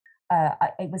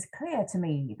it was clear to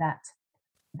me that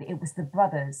it was the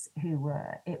brothers who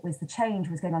were, it was the change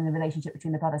was going on in the relationship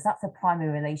between the brothers. That's the primary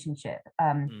relationship.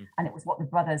 Mm, And it was what the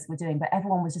brothers were doing. But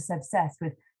everyone was just obsessed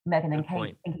with Meghan and good Kate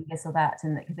point. thinking this or that.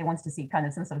 And because they wanted to see kind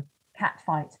of some sort of cat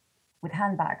fight with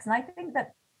handbags. And I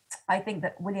think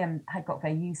that William had got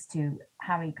very used to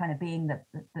Harry kind of being the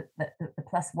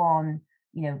plus one,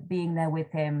 being there with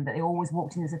him, that they always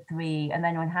walked in as a three. And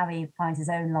then when Harry finds his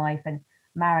own life and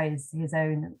marries his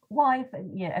own wife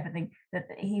and everything, that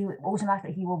he will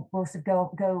sort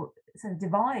of go sort of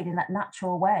divide in that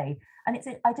natural way. And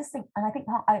I just think, and I think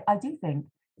I do think,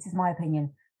 this is my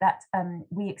opinion, that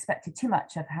we expected too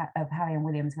much of Harry and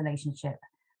William's relationship,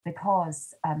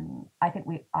 because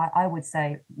I would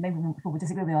say, maybe people would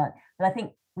disagree with me on it, but I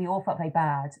think we all felt very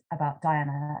bad about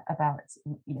Diana, about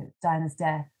Diana's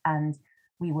death, and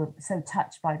we were so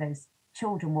touched by those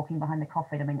children walking behind the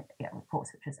coffin. I mean, yeah, of course,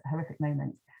 which was a horrific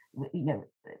moment.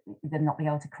 Them not being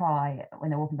able to cry when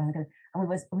they're walking behind the coffin,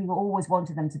 and we were always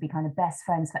wanted them to be kind of best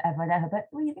friends forever and ever. But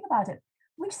when you think about it,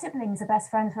 which siblings are best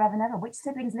friends forever and ever? Which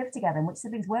siblings live together and which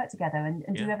siblings work together and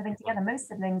do Yeah, everything good point. together? Most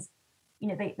siblings,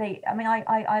 I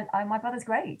mean, my brother's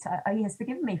great. He has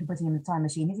forgiven me for putting him in the time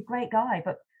machine. He's a great guy,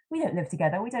 but we don't live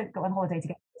together. We don't go on holiday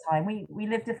together all the time. We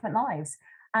live different lives.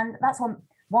 And that's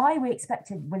why we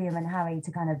expected William and Harry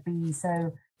to kind of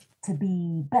to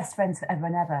be best friends forever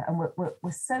and ever. And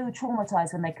we're so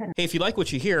traumatized when they couldn't. Hey, if you like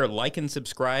what you hear, like and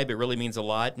subscribe. It really means a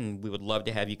lot, and we would love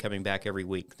to have you coming back every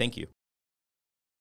week. Thank you.